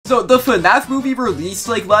So the FNAF movie released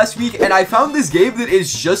like last week, and I found this game that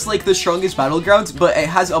is just like the Strongest Battlegrounds, but it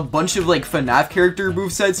has a bunch of like FNAF character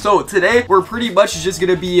movesets. So today we're pretty much just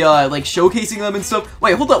gonna be like showcasing them and stuff.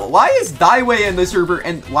 Wait, hold up. Why is Daiwei in the server,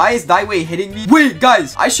 and why is Daiwei hitting me? Wait,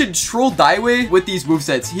 guys, I should troll Daiwei with these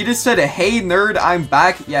movesets. He just said, "Hey nerd, I'm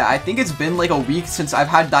back." Yeah, I think it's been like a week since I've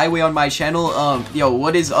had Daiwei on my channel. Yo,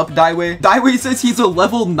 what is up, Daiwei? Daiwei says he's a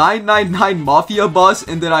level 999 mafia boss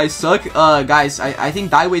and that I suck. Guys, I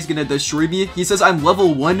think Daiwei's gonna destroy me. He says I'm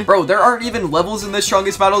level 1. Bro, there aren't even levels in the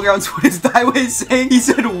Strongest Battlegrounds. What is Daiwei saying? He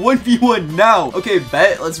said 1v1 now. Okay,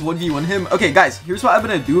 bet. Let's 1v1 him. Okay, guys, here's what I'm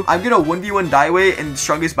gonna do. I'm gonna 1v1 Daiwei in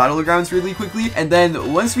Strongest Battlegrounds really quickly, and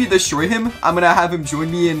then once we destroy him, I'm gonna have him join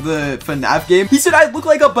me in the FNAF game. He said I look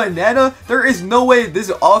like a banana. There is no way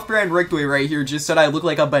this off-brand Rectway right here just said I look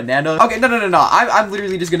like a banana. Okay, no. I'm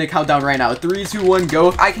literally just gonna count down right now. 3, 2, 1,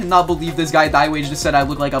 go. I cannot believe this guy Daiwei just said I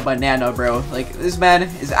look like a banana, bro. Like, this man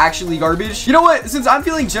is actually garbage. You know what? Since I'm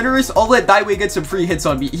feeling generous, I'll let Daiwei get some free hits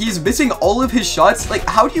on me. He's missing all of his shots. Like,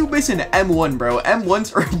 how do you miss an M1, bro?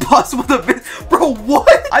 M1s are impossible to miss. Bro,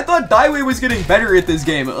 what? I thought Daiwei was getting better at this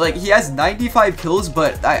game. Like, he has 95 kills,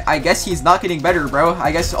 but I guess he's not getting better, bro.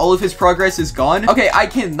 I guess all of his progress is gone. Okay, I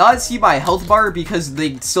cannot see my health bar because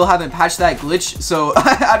they still haven't patched that glitch. So,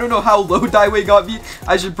 I don't know how low Daiwei got me.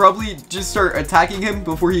 I should probably just start attacking him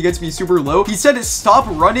before he gets me super low. He said stop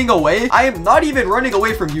running away. I am not even running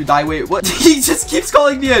away from you, Daiwei. What? He just keeps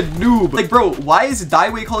calling me a noob. Like, bro, why is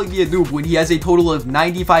Daiwei calling me a noob when he has a total of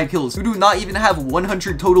 95 kills? You do not even have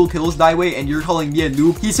 100 total kills, Daiwei, and you're calling me a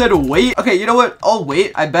noob. He said wait. Okay, you know what? I'll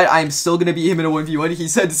wait. I bet I'm still gonna beat him in a 1v1. He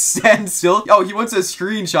said stand still. Oh, he wants a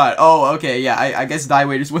screenshot. Oh, okay. Yeah, I guess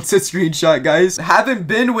Daiwei just wants a screenshot, guys. Haven't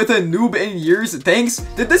been with a noob in years. Thanks.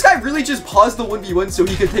 Did this guy really just pause the 1v1 so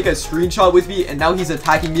he could take a screenshot with me, and now he's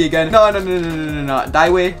attacking me again? No.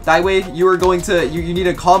 Daiwei, you are going to, you need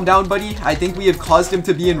to calm down, buddy. I think we have caused him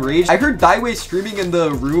to be enraged. I heard Daiwei streaming in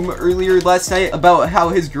the room earlier last night about how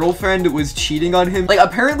his girlfriend was cheating on him. Like,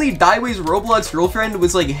 apparently Daiwei's Roblox girlfriend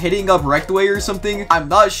was like hitting up Rectway or something. I'm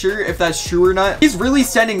not sure if that's true or not. He's really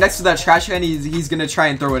standing next to that trash can. He's gonna try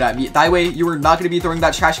and throw it at me. Daiwei, you are not gonna be throwing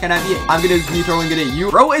that trash can at me. I'm gonna be throwing it at you.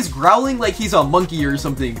 Bro is growling like he's a monkey or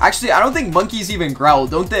something. Actually, I don't think monkeys even growl,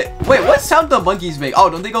 don't they? Wait, what sound do monkeys make? Oh,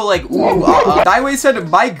 don't they go like, ooh, Daiwei said,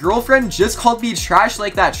 my girlfriend just called me trash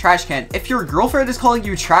like that trash can. If your girlfriend is calling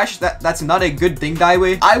you trash, that's not a good thing,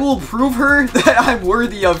 Daiwei. I will prove her that I'm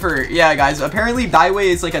worthy of her. Yeah, guys, apparently Daiwei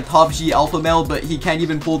is like a top G alpha male, but he can't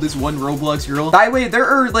even pull this one Roblox girl. Daiwei, there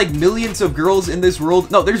are like millions of girls in this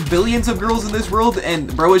world. No, there's billions of girls in this world,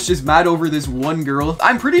 and bro is just mad over this one girl.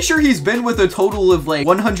 I'm pretty sure he's been with a total of like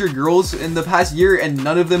 100 girls in the past year, and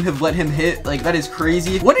none of them have let him hit. Like, that is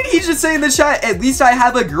crazy. What did he just say in the chat? At least I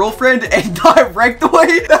have a girlfriend and not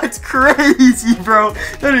Rectway? That's crazy, bro.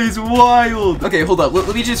 That is wild. Okay, hold up.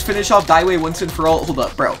 Let me just finish off Daiwei once and for all. Hold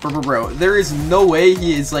up, bro. There is no way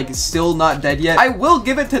he is like still not dead yet. I will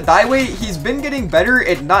give it to Daiwei. He's been getting better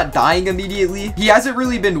at not dying immediately. He hasn't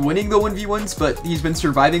really been winning the 1v1s, but he's been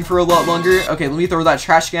surviving for a lot longer. Okay, let me throw that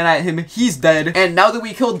trash can at him. He's dead. And now that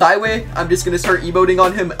we killed Daiwei, I'm just gonna start emoting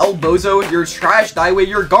on him. El Bozo, you're trash. Daiwei,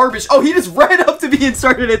 you're garbage. Oh, he just ran up to me and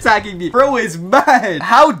started attacking me. Bro is mad.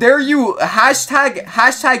 How dare you?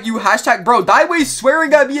 Hashtag you, hashtag. Bro, Daiwei's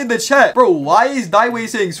swearing at me in the chat. Bro, why is Daiwei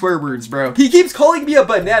saying swear words, bro? He keeps calling me a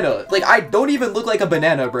banana. Like, I don't even look like a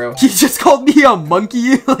banana, bro. He just called me a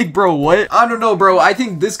monkey. Like, bro, what? I don't know, bro. I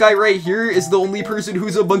think this guy right here is the only person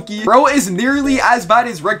who's a monkey. Bro is nearly as bad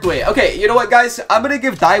as Rectway. Okay, you know what, guys? I'm gonna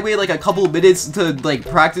give Daiwei like a couple minutes to like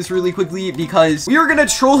practice really quickly because we are gonna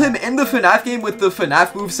troll him in the FNAF game with the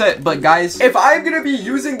FNAF moveset. But guys, if I'm gonna be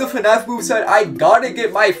using the FNAF moveset, I gotta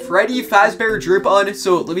get my Freddy Fazbear drip on.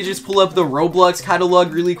 So let me just pull up the Roblox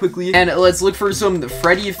catalog really quickly and let's look for some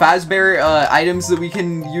Freddy Fazbear items that we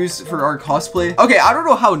can use for our cosplay. Okay, I don't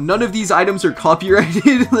know how none of these items are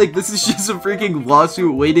copyrighted. Like, this is just a freaking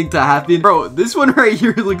lawsuit waiting to happen. Bro, this one right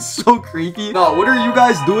here looks so creepy. No, what are you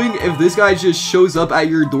guys doing if this guy just shows up at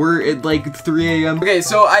your door at like 3 a.m? Okay,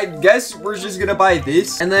 so I guess we're just gonna buy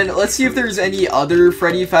this and then let's see if there's any other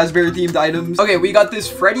Freddy Fazbear themed items. Okay, we got this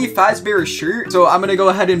Freddy Fazbear shirt, so I'm gonna go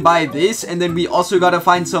ahead and buy this, and then we also gotta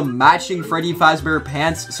find some matching Freddy Fazbear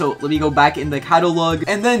pants. So let me go back in the catalog,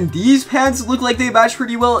 and then these pants look like they match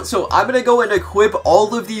pretty well, so I'm gonna go and equip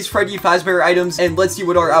all of these Freddy Fazbear items, and let's see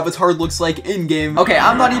what our avatar looks like in game. Okay,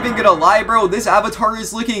 I'm not even gonna lie, bro, this avatar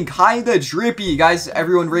is looking kinda drippy. Guys,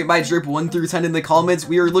 everyone rate my drip 1 through 10 in the comments.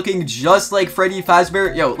 We are looking just like Freddy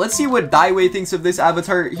Fazbear. Yo, let's see what Daiwei thinks of this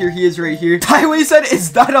avatar. Here he is right here. Daiwei said,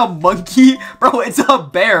 is that a monkey? Bro, it's a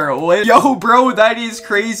bear. What? Yo, bro, that is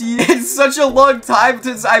crazy. It's such a long time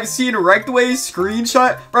since I've seen Rectway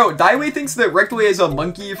screenshot. Bro, Daiwei thinks that Rectway is a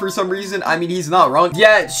monkey for some reason. I mean, he's not wrong.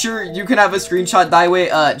 Yeah, sure, you can have a screenshot,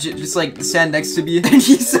 Daiwei. Just like stand next to me. And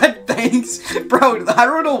he said thanks. Bro, I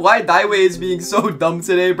don't know why Daiwei is being so dumb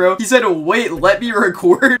today, bro. He said, wait, let me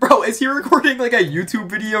record. Bro, is he recording like a YouTube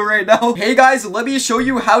video right now? Hey guys, let me show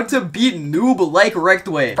you how to beat noob like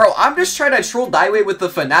Rectway. Bro, I'm just trying to troll Daiwei with the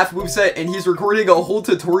FNAF moveset, and he's recording a whole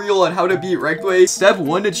tutorial on how to beat Rectway. Step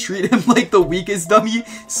 1, to treat him like the weakest dummy.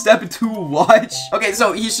 Step 2, watch. Okay,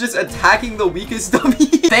 so he's just attacking the weakest dummy.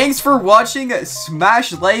 Thanks for watching.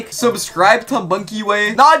 Smash like, subscribe to Monkey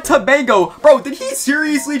Way, not to Mango. Bro, did he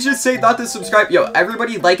seriously just say not to subscribe? Yo,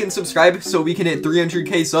 everybody like and subscribe so we can hit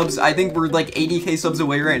 300k subs. I think we're like 80k subs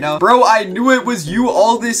away right now. Bro, I knew it was you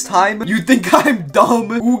all this time. You think I'm dumb?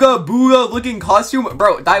 Ooga booga looking costume.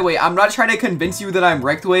 Bro, Daiwei, I'm not trying to convince you that I'm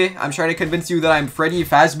Rectway. I'm trying to convince you that I'm Freddy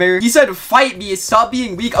Fazbear. He said, fight me, stop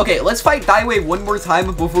being weak. Okay, let's fight Daiwei one more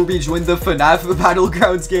time before we join the FNAF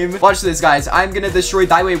Battlegrounds game. Watch this, guys. I'm gonna destroy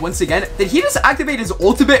Daiwei once again. Did he just activate his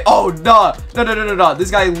ultimate? Oh, nah. No.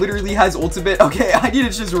 This guy literally has ultimate. Okay, I need to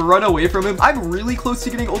just run away from him. I'm really close to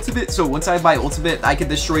getting ultimate, so once I have my ultimate, I can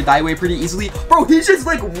destroy Daiwei pretty easily. Bro, he just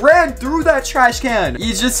like ran through that trash can.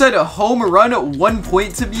 He just said home run, 1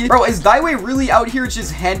 point to me. Bro, is Daiwei really out here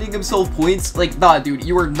just handing himself points? Like, nah, dude,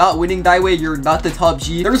 you are not winning, Daiwei. You're not the top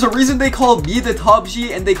G. There's a reason they call me the top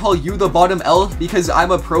G and they call you the bottom L, because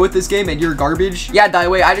I'm a pro at this game and you're garbage. Yeah,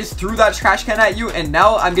 Daiwei, I just threw that trash can at you and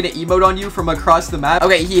now I'm gonna emote on you from across the map.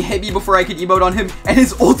 Okay, he hit me before I could emote on him and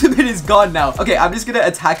his ultimate is gone now. Okay, I'm just gonna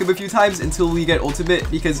attack him a few times until we get ultimate,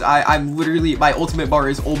 because I'm literally, my ultimate bar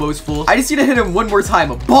is almost full. I just need to hit him one more time.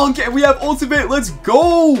 Bonk, and we have ultimate. Let's go.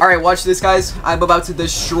 All right, watch this, guys. I'm about to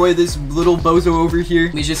destroy this little bozo over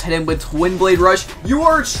here. We just hit him with twin blade rush. You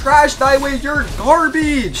are trash, Daiwei. You're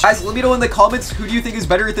garbage. Guys, let me know in the comments, who do you think is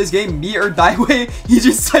better at this game, me or Daiwei? He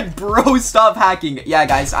just said, bro, stop hacking. Yeah,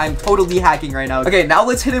 guys, I'm totally hacking right now. Okay, now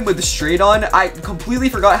let's hit him with straight on. I completely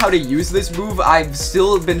forgot how to use this move. I've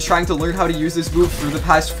still been trying to learn how to use this move for the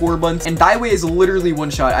past 4 months, and Daiwei is literally one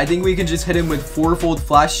shot. I think we can just hit him with 4-fold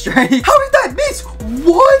flash strike. How did that miss?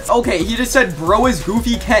 What? Okay, he just said, bro is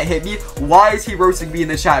goofy, can't hit me. Why is he roasting me in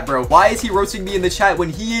the chat, bro? Why is he roasting me in the chat when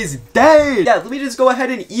he is dead? Yeah, let me just go ahead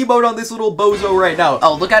and emote on this little bozo right now.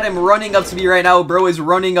 Oh, look at him running up to me right now. Bro is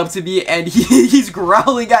running up to me and he's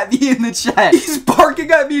growling at me in the chat. He's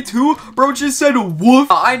barking at me too. Bro just said woof.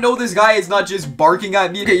 I know this guy is not just barking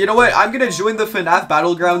at me. Okay, you know what? I'm gonna join the FNAF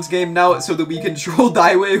Battlegrounds game now so that we can troll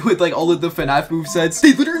Daiwei with like all of the FNAF movesets.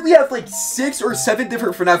 They literally have like 6 or 7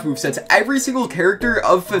 different FNAF movesets. Every single character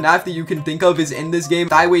of FNAF that you can think of is in this game.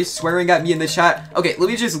 Daiwei swearing at me in the chat. Okay, let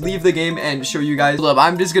me just leave the game and show you guys. Look,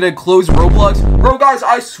 I'm just gonna close Roblox. Bro, guys,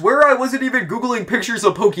 I swear I wasn't even Googling pictures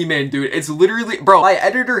of Pokemon, dude. It's literally, bro, my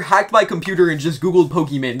editor hacked my computer and just Googled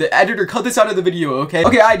Pokemon. The editor cut this out of the video, okay?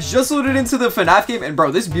 Okay, I just loaded into the FNAF game, and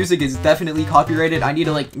bro, this music is definitely copyrighted. I need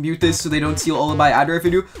to like mute this so they don't steal all of my ad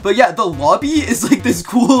revenue. But yeah, the lobby is like this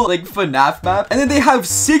cool like FNAF map. And then they have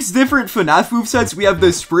 6 different FNAF movesets. We have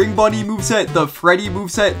the Spring Bunny moveset, the Freddy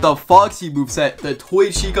moveset, the Foxy moveset, the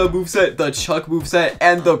Toy Chica moveset, the Chuck moveset,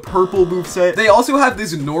 and the Purple moveset. They also have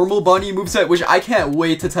this normal bunny moveset, which I can't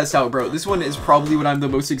wait to test out, bro. This one is probably what I'm the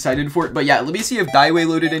most excited for. But yeah, let me see if Daiwei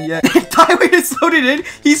loaded in yet. If Daiwei is loaded in,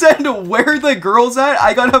 he said, where are the girls at?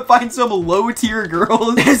 I gotta find some low tier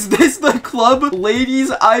girls. Is this the club?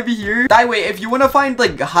 Ladies, I'm here. Daiwei, if you want to find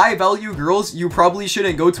like high value girls, you probably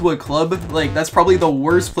shouldn't go to a club. Like, that's probably the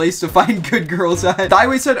worst place to find good girls at.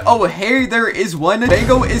 Daiwei said, oh, hey, there is one.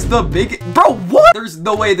 Mango is the big... Bro, what? There's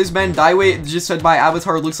no way this man Daiwei just said my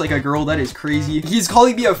avatar looks like a girl. That is crazy. He's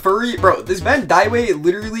calling me a furry. Bro, this man Daiwei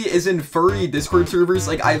literally is in furry Discord servers.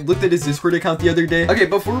 Like, I looked at his Discord account the other day. Okay,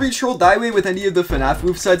 before we troll Daiwei with any of the FNAF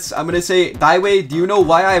movesets, I'm gonna say, Daiwei, do you know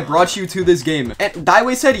why I brought you to this game? And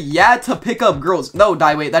Daiwei said, yeah, to pick up girls. No,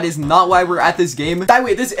 Daiwei, that is not why we're at this game.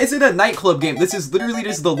 Daiwei, this isn't a nightclub game. This is literally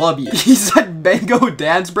just the lobby. He said, mango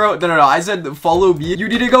dance, bro. No. I said, follow me. You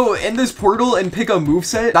need to go in this portal and pick a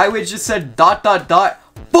moveset. Daiwei just said, ...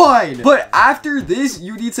 Fine, but after this,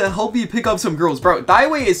 you need to help me pick up some girls. Bro,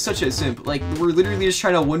 Daiwei is such a simp. Like, we're literally just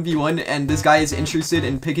trying to 1v1, and this guy is interested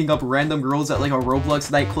in picking up random girls at like a Roblox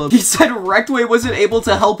nightclub. He said Rectway wasn't able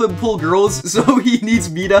to help him pull girls, so he needs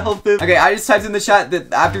me to help him. Okay, I just typed in the chat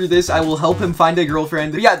that after this, I will help him find a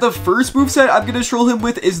girlfriend. But yeah, the first moveset I'm gonna troll him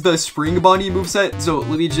with is the Spring Bunny moveset, so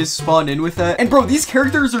let me just spawn in with that. And bro, these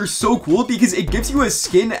characters are so cool because it gives you a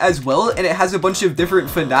skin as well, and it has a bunch of different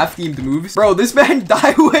FNAF themed moves. Bro, this man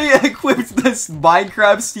Daiwei equipped this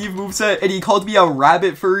Minecraft Steve moveset and he called me a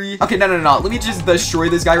rabbit furry. Okay, no. Let me just destroy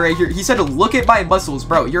this guy right here. He said, look at my muscles.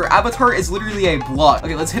 Bro, your avatar is literally a block.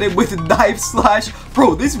 Okay, let's hit him with knife slash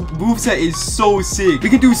Bro, this moveset is so sick. We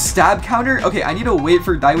can do stab counter. Okay, I need to wait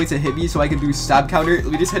for Daiwei to hit me so I can do stab counter. Let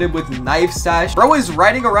me just hit him with knife stash. Bro is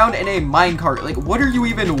riding around in a minecart. Like, what are you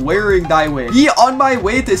even wearing, Daiwei? Be on my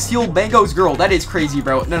way to steal Mango's girl. That is crazy,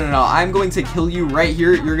 bro. No. I'm going to kill you right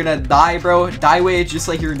here. You're gonna die, bro. Daiwei, just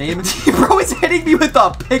like your name. Bro is hitting me with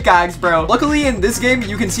a pickaxe, bro. Luckily, in this game,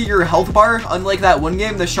 you can see your health bar. Unlike that one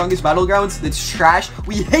game, the Strongest Battlegrounds, that's trash.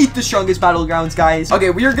 We hate the Strongest Battlegrounds, guys. Okay,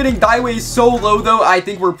 we are getting Daiwei so low, though. I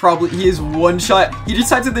think he is one shot. He just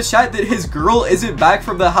typed in the chat that his girl isn't back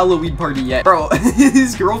from the Halloween party yet. Bro,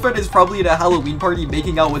 his girlfriend is probably at a Halloween party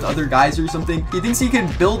making out with other guys or something. He thinks he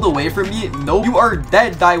can build away from me. Nope, you are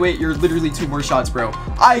dead, Daiwei. You're literally 2 more shots, bro.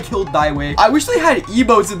 I killed Daiwei. I wish they had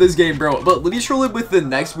emotes in this game, bro. But let me troll him with the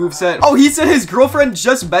next moveset. Oh, he said his girlfriend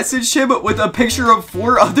just messaged him with a picture of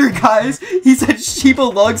 4 other guys. He said she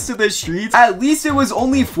belongs to the streets. At least it was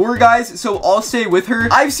only 4 guys, so I'll stay with her.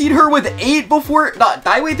 I've seen her with 8 before. Nah,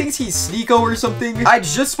 Daiwei thinks he's Sneeko or something. I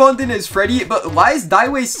just spawned in as Freddy, but why is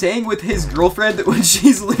Daiwei staying with his girlfriend when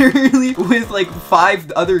she's literally with like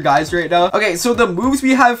 5 other guys right now? Okay, so the moves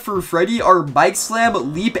we have for Freddy are bike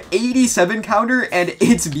slam, leap, 87 counter, and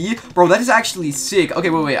it's me. Bro, that is actually sick. Okay,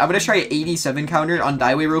 wait. I'm gonna try 87 counter on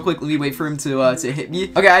Daiwei real quick. Let me wait for him to hit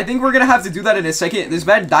me. Okay, I think we're gonna have to do that in a second. This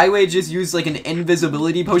bad Daiwei just used like an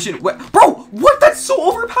invisibility potion. Bro, what? That's so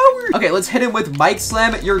overpowered. Okay, let's hit him with bike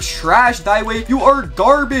slam. You're trash, Daiwei. You are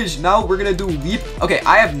garbage. Now we're gonna do leap. Okay,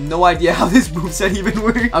 I have no idea how this moveset even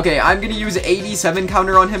works. Okay, I'm gonna use 87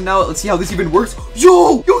 counter on him now. Let's see how this even works.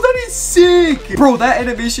 Yo, that is sick. Bro, that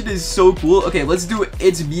animation is so cool. Okay, let's do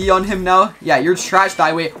it's me on him now. Yeah, you're trash,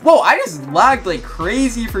 Daiwei. Whoa, I just lagged like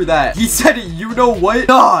crazy for that. He said, you know what?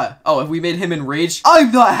 Nah. Oh, if we made him enraged,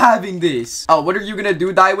 I'm not having this. Oh, what are you gonna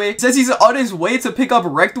do, Daiwei? He says he's on his way to pick up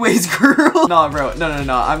Rectway's girl. Nah, bro. No.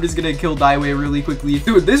 I'm just gonna kill Daiwei really quickly.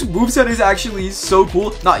 Dude, this moveset is actually so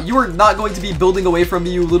cool. Nah, you are not going to be building away from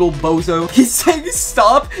me, you little bozo. He's saying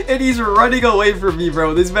stop, and he's running away from me,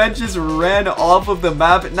 bro. This man just ran off of the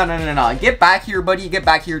map. No. Get back here, buddy. Get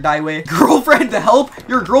back here, Daiwei. Girlfriend, help.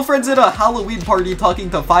 Your girlfriend's at a Halloween party talking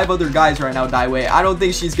to 5 other guys right now, Daiwei. I don't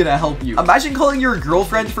think she's gonna help you. Imagine calling your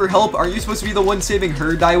girlfriend for help. Are you supposed to be the one saving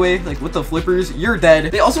her, Daiwei? Like, what the flippers? You're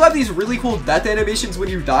dead. They also have these really cool death animations when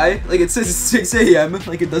you die. Like, it says 6 a.m.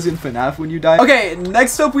 like it does in FNAF when you die. Okay,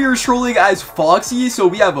 next up, we are trolling as Foxy. So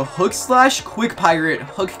we have a hook slash, quick pirate,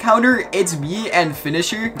 hook counter, it's me, and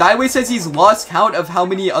finisher. Daiwei says he's lost count of how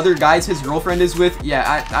many other guys his girlfriend is with.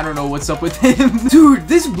 Yeah, I don't know what's up with him. Dude,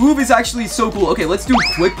 this move is actually so cool. Okay, let's do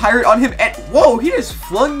quick pirate on him. And whoa, he just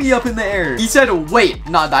flung me up in the air. He said, wait,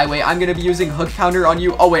 not Daiwei. I'm gonna be using hook counter on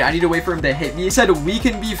you. Oh, wait, I need to wait for him to hit me. He said, we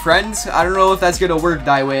can be friends. I don't know if that's gonna work,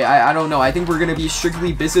 Daiwei. I don't know. I think we're gonna be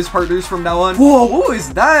strictly business partners from now on. Whoa, what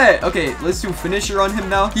was that? Okay, let's do finisher on him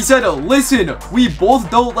now. He said, listen, we both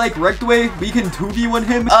don't like Rectway. We can 2v1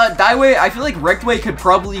 him. Daiwei, I feel like Rectway could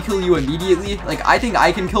probably kill you immediately. Like, I think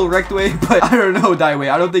I can kill Rectway, but I don't know,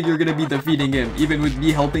 Daiwei. I don't think you're gonna be defeating him, even with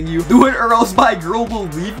me helping you. Do it or else my girl will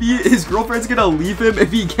leave me. His girlfriend's gonna leave him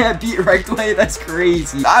if he can't beat Rectway. That's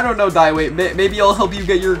crazy. I don't know, Daiwei. Maybe I'll help you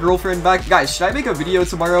get your girlfriend back. Guys, should I make a video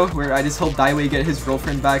tomorrow where I just help Daiwei get his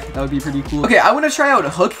girlfriend back? That would be pretty cool. Okay, I want to try out a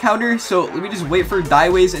hook counter, so let me just wait for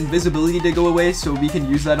Daiwei's invisibility to go away so we can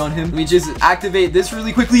use that on him. Let me just activate this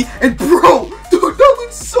really quickly, and bro, dude, that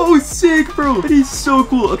looks so sick, bro. That is so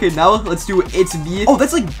cool. Okay, now let's do it's me. Oh,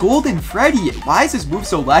 that's like Golden Freddy. Why is this move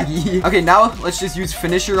so laggy? Okay, now let's just use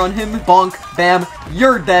finisher on him. Bonk, bam,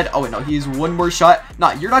 you're dead. Oh, wait, no, he has one more shot.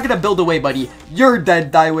 Nah, you're not gonna build away, buddy. You're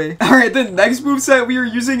dead, Daiwei. All right, the next moveset we are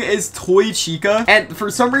using is Toy Chica. And for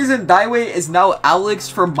some reason, Daiwei is now Alex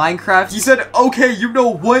from Minecraft. He said, okay, you know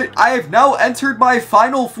what? I have now entered my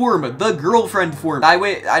final form, the girlfriend form.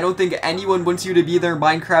 Daiwei, I don't think anyone wants you to be their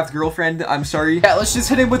Minecraft girlfriend. I'm sorry. Yeah, let's just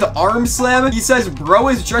hit him with an arm slam. He says, bro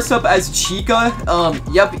is dressed up as Chica.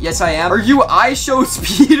 Yep, yes, I am. Are you I show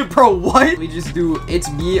speed? Bro, what? We just do it's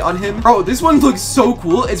me on him. Bro, this one looks so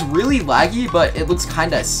cool. It's really laggy, but it looks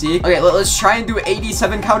kind of sick. Okay, let's try and do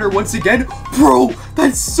 87 counter once again. Bro,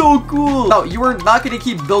 that's so cool. No, you are not going to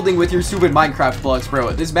keep building with your stupid Minecraft blocks,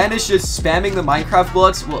 bro. This man is just spamming the Minecraft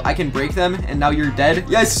blocks. Well, I can break them, and now you're dead.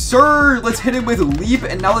 Yes, sir. Let's hit him with leap,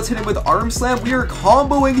 and now let's hit him with arm slam. We are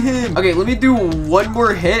comboing him. Okay, let me do one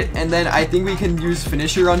more hit, and then I think we can use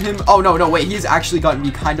finisher on him. Oh, no, wait. He's actually gotten me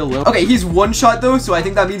kind of low. Okay, he's one shot, though, so I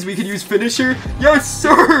think that means we could use finisher. Yes,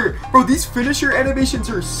 sir. Bro, these finisher animations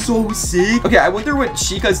are so sick. Okay, I wonder what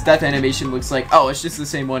Chica's death animation looks like. Oh, it's just the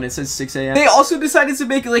same one. It says 6 a.m. They also decided to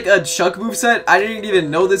make, like, a Chuck moveset. I didn't even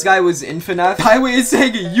know this guy was in FNAF. Daiwei is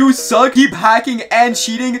saying, you suck. Keep hacking and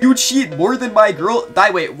cheating. You cheat more than my girl.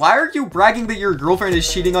 Daiwei, why are you bragging that your girlfriend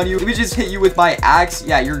is cheating on you? Let me just hit you with my axe.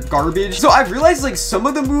 Yeah, you're garbage. So I've realized, like, some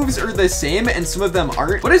of the moves are the same and some of them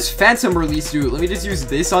aren't. What does Phantom Release do? Let me just use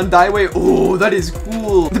this on Daiwei. Oh, that is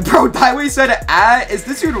cool. Bro, Daiwei said, is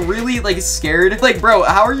this dude really, like, scared? Like, bro,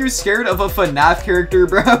 how are you scared of a FNAF character,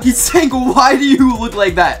 bro? He's saying, why do you look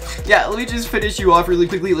like that? Yeah, let me just finish you off really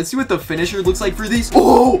quickly. Let's see what the finisher looks like for these.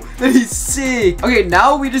 Oh, that is sick. Okay,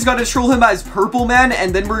 now we just gotta troll him as Purple Man,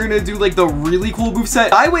 and then we're gonna do, like, the really cool moveset.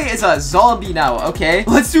 Daiwei is a zombie now, okay?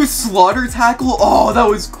 Let's do Slaughter Tackle. Oh, that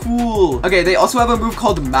was cool. Okay, they also have a move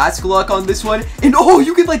called Mask Lock on this one. And, oh,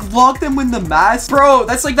 you can, like, lock them in the mask. Bro,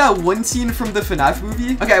 that's like that one scene from the FNAF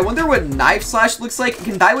movie. Okay, I wonder what Knife Slash looks like.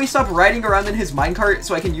 Can Daiwei stop riding around in his minecart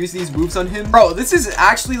so I can use these moves on him? Bro, this is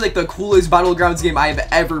actually, like, the coolest Battlegrounds game I have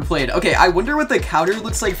ever played. Okay, I wonder what the counter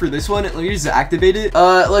looks like for this one. Let me just activate it.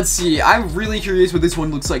 Let's see. I'm really curious what this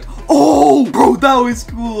one looks like. Oh, bro, that was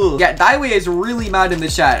cool. Yeah, Daiwei is really mad in the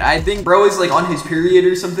chat. I think bro is, like, on his period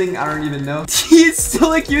or something. I don't even know. He's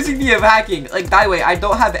still accusing me of hacking. Like, Daiwei, I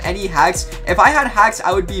don't have any hacks. If I had hacks,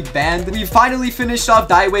 I would be banned. We finally finished off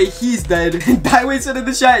Daiwei. He's dead. Daiwei said in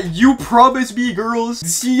the chat, you promised me, girls.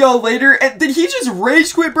 See y'all later. And did he just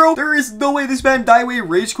rage quit, bro? There is no way this man Daiwei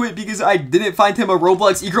rage quit because I didn't find him a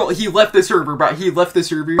Roblox e-girl. He left the server, bro. He left the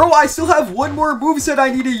server. Bro, I still have one more moveset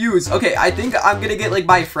I need to use. Okay, I think I'm gonna get, like,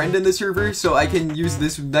 my friend in the server so I can use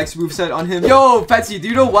this next moveset on him. Yo, Patsy, do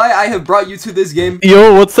you know why I have brought you to this game?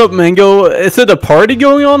 Yo, what's up, Mango? Is it a party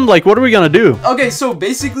going on? Like, what are we gonna do? Okay, so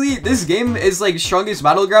basically, this game is like Strongest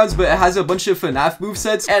Battlegrounds, but it has a bunch of FNAF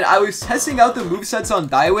movesets. And I was testing out the movesets on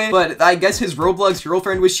Daiwei, but I guess his Roblox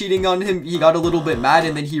girlfriend was cheating on him. He got a little bit mad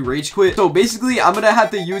and then he rage quit. So basically, I'm gonna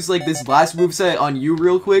have to use, like, this last moveset on you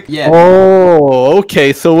real quick. Yeah. Oh,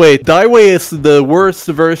 okay. So wait, Daiwei is the worst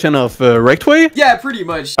version of Rectway? Yeah, pretty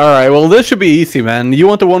much. Alright, well, this should be easy, man. You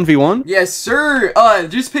want the 1v1? Yes, sir.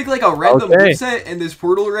 Just pick, like, a random moveset in this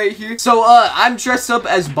portal right here. So, I'm dressed up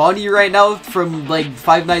as Bonnie right now from, like,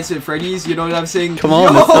 Five Nights at Freddy's. You know what I'm saying? Come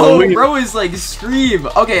on, yo, bro is, like, Scream.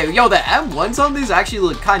 Okay, yo, the M1s on this actually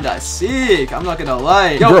look kinda sick. I'm not gonna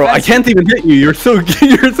lie. Yo, bro, I can't even hit you. You're so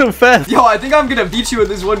fast. Yo, I think I'm gonna beat you in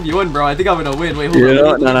this 1v1, bro. I think I'm gonna win. Wait,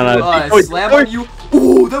 hold on. No. Slam on you.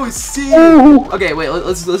 Ooh, that was sick. Ooh. Okay, wait,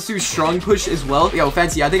 let's do strong push as well. Yo,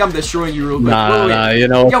 Fancy, I think I'm destroying you real quick. Nah, you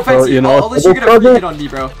know. Yo, Fancy, unless you get a free hit on me,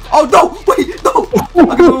 bro. Oh, no, wait, no.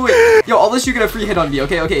 Okay, wait. Yo, unless you get a free hit on me.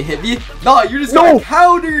 Okay, hit me. No, you're just gonna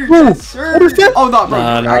counter. Yes, sir. What is that? Oh, no, bro.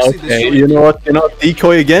 Okay, you know what?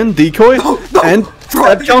 Decoy again. Decoy. No. And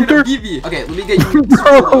bro, counter. Okay, let me get you.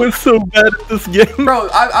 Bro, I'm so bad at this game. Bro,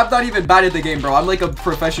 I'm not even bad at the game, bro. I'm like a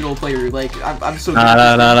professional player. Like, I'm so good.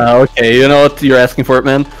 No. Okay, you know what? You're asking for it,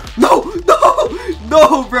 man. No,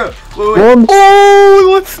 bro. Wait. Oh,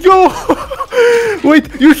 let's go. Wait,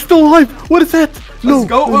 you're still alive. What is that? Let's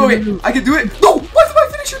go. Wait. I can do it. No, why does my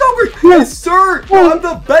finisher not work? Yes, sir. I'm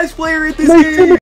the best player at this game.